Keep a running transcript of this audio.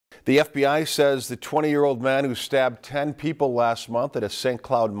The FBI says the 20-year-old man who stabbed 10 people last month at a St.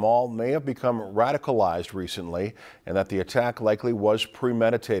 Cloud mall may have become radicalized recently and that the attack likely was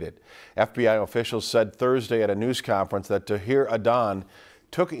premeditated. FBI officials said Thursday at a news conference that Tahir Adan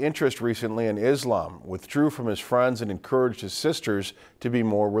took interest recently in Islam, withdrew from his friends and encouraged his sisters to be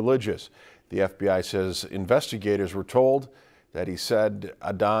more religious. The FBI says investigators were told that he said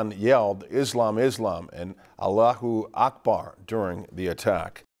Adan yelled Islam, Islam and Allahu Akbar during the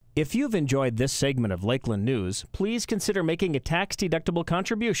attack. If you've enjoyed this segment of Lakeland News, please consider making a tax-deductible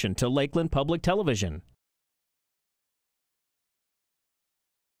contribution to Lakeland Public Television.